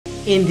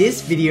In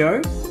this video,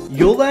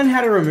 you'll learn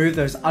how to remove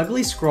those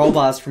ugly scroll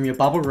bars from your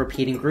bubble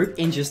repeating group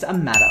in just a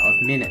matter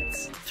of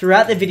minutes.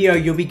 Throughout the video,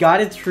 you'll be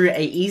guided through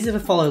a easy to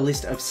follow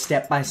list of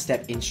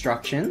step-by-step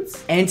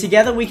instructions, and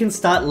together we can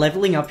start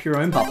leveling up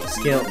your own bubble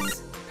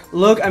skills.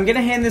 Look, I'm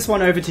gonna hand this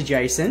one over to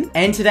Jason,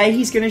 and today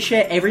he's gonna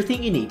share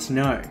everything you need to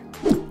know.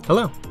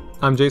 Hello,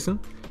 I'm Jason.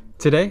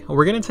 Today,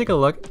 we're gonna take a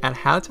look at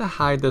how to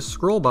hide the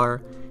scroll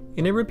bar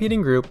in a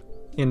repeating group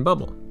in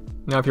Bubble.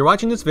 Now, if you're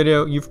watching this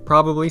video, you've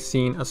probably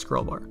seen a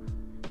scroll bar.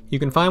 You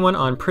can find one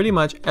on pretty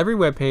much every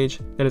web page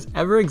that has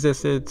ever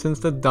existed since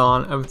the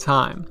dawn of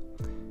time.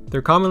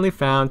 They're commonly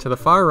found to the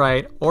far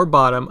right or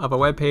bottom of a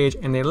web page,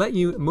 and they let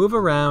you move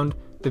around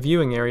the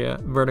viewing area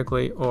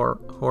vertically or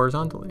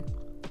horizontally.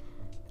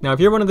 Now, if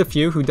you're one of the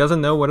few who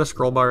doesn't know what a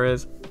scroll bar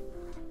is,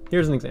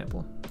 here's an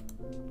example.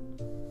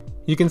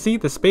 You can see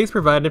the space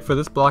provided for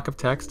this block of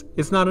text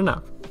is not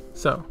enough.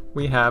 So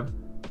we have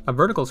a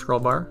vertical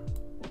scroll bar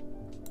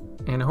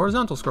and a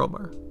horizontal scroll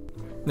bar.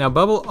 Now,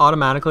 Bubble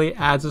automatically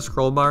adds a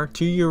scroll bar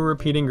to your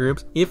repeating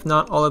groups if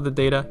not all of the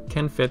data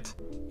can fit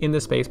in the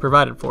space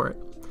provided for it.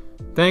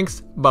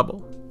 Thanks,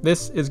 Bubble.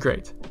 This is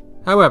great.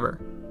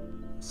 However,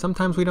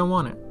 sometimes we don't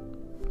want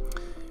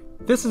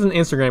it. This is an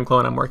Instagram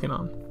clone I'm working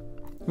on.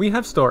 We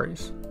have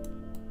stories.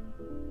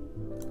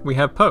 We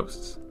have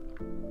posts.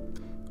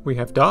 We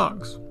have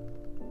dogs.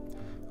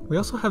 We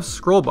also have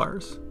scroll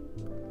bars.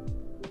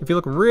 If you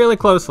look really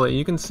closely,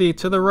 you can see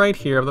to the right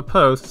here of the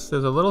posts,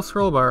 there's a little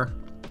scroll bar.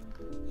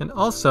 And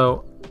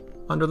also,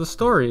 under the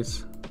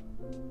stories,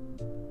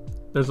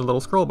 there's a little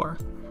scroll bar.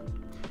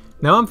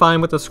 Now I'm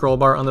fine with the scroll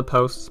bar on the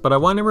posts, but I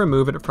want to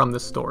remove it from the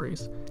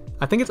stories.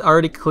 I think it's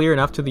already clear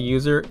enough to the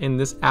user in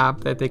this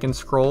app that they can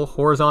scroll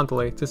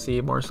horizontally to see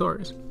more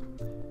stories.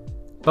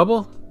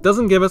 Bubble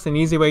doesn't give us an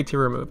easy way to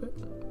remove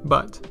it,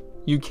 but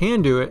you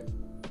can do it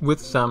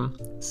with some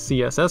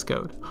CSS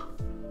code.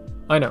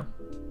 I know.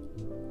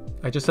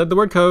 I just said the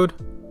word code.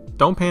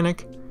 Don't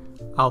panic.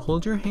 I'll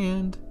hold your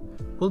hand.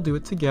 We'll do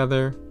it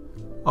together.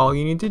 All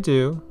you need to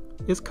do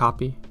is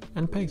copy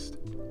and paste.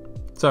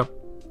 So,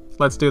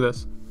 let's do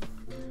this.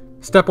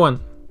 Step 1.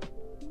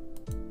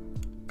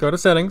 Go to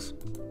Settings,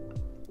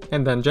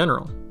 and then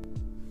General.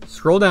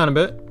 Scroll down a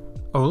bit.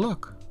 Oh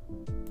look,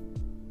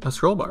 a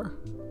scroll bar.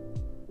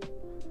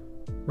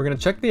 We're going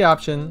to check the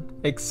option,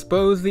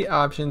 expose the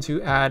option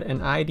to add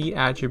an ID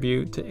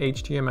attribute to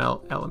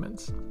HTML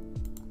elements.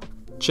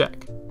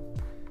 Check.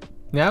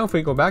 Now if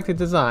we go back to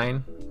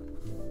Design,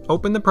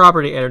 open the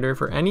property editor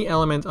for any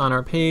element on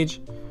our page,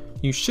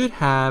 you should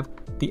have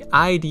the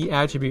ID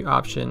attribute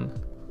option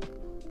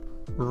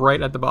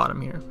right at the bottom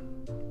here.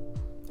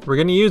 We're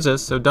going to use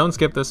this, so don't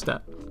skip this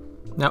step.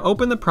 Now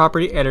open the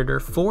property editor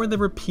for the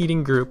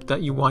repeating group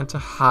that you want to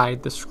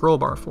hide the scroll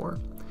bar for.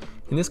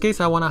 In this case,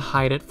 I want to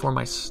hide it for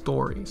my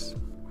stories.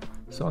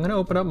 So I'm going to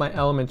open up my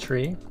element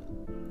tree.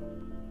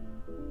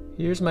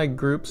 Here's my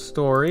group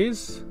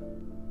stories.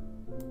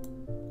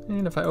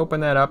 And if I open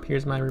that up,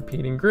 here's my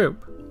repeating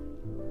group.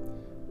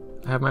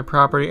 I have my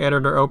property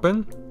editor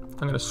open.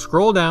 I'm going to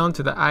scroll down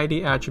to the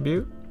ID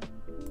attribute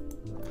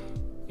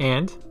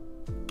and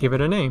give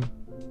it a name.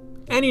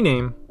 Any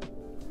name.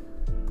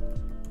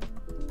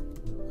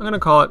 I'm going to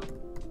call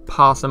it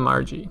Possum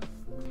RG.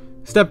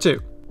 Step 2.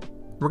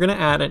 We're going to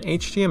add an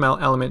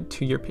HTML element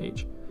to your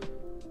page.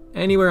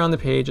 Anywhere on the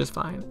page is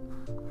fine.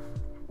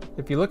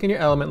 If you look in your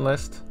element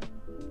list,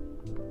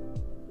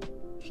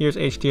 here's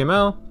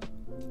HTML.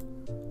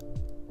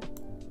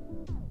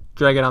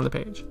 Drag it on the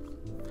page.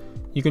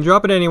 You can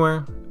drop it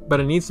anywhere, but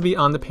it needs to be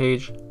on the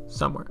page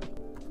somewhere.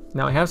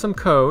 Now I have some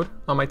code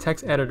on my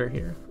text editor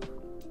here.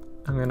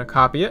 I'm going to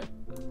copy it,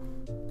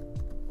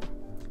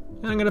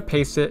 and I'm going to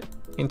paste it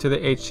into the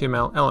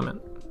HTML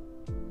element.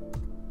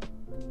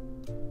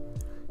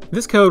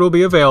 This code will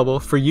be available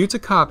for you to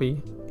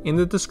copy in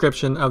the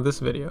description of this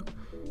video.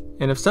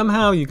 And if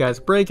somehow you guys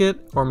break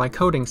it, or my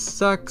coding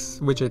sucks,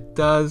 which it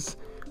does,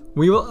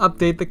 we will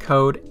update the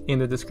code in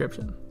the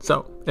description.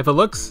 So if it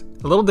looks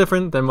a little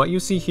different than what you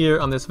see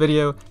here on this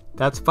video,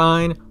 that's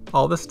fine.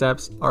 All the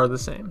steps are the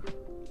same.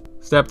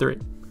 Step 3.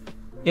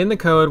 In the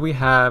code, we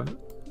have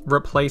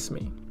replace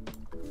me.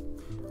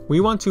 We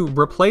want to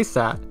replace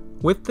that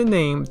with the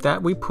name that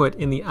we put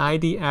in the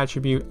ID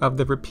attribute of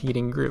the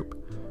repeating group.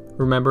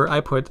 Remember,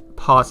 I put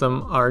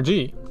Possum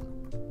RG.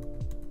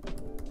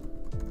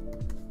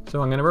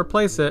 So I'm going to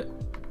replace it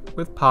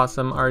with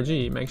Possum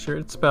RG. Make sure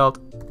it's spelled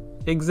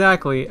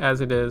exactly as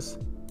it is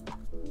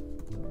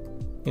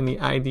in the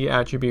ID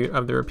attribute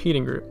of the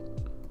repeating group.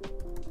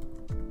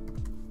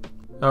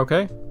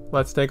 Okay,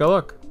 let's take a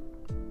look.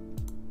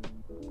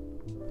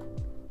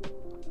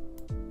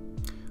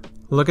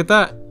 Look at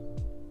that.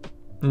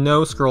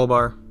 No scroll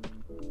bar.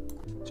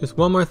 Just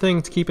one more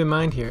thing to keep in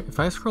mind here. If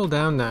I scroll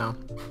down now,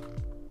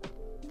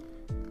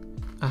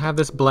 I have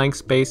this blank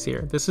space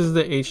here. This is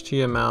the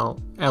HTML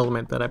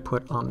element that I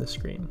put on the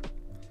screen.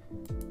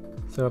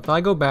 So if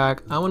I go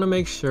back, I want to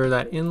make sure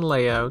that in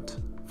layout,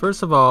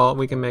 first of all,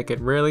 we can make it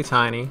really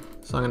tiny.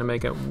 So I'm going to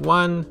make it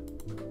 1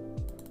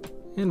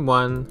 and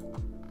 1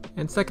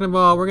 And second of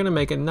all, we're going to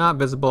make it not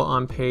visible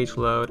on page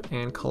load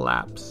and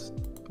collapse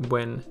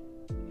when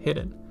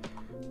hidden.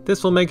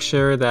 This will make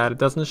sure that it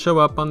doesn't show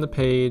up on the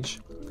page,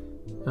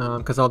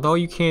 because although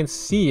you can't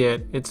see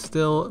it, it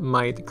still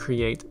might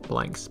create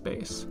blank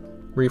space.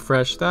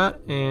 Refresh that,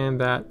 and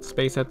that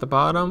space at the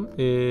bottom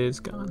is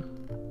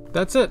gone.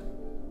 That's it.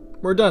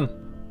 We're done.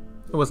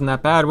 It wasn't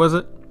that bad, was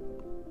it?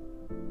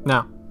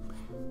 Now,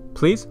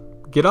 please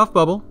get off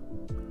Bubble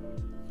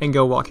and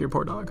go walk your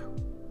poor dog.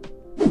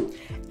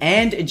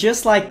 And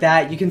just like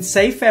that, you can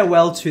say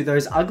farewell to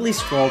those ugly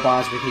scroll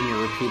bars within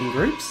your repeating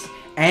groups.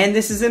 And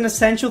this is an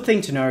essential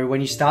thing to know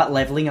when you start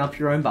leveling up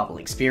your own Bubble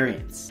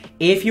experience.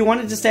 If you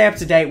wanted to stay up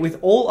to date with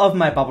all of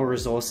my Bubble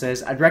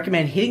resources, I'd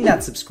recommend hitting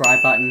that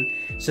subscribe button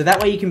so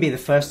that way you can be the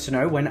first to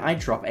know when I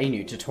drop a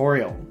new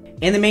tutorial.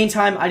 In the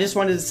meantime, I just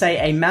wanted to say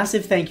a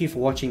massive thank you for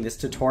watching this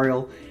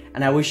tutorial,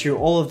 and I wish you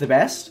all of the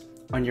best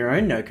on your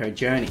own no-code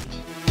journey.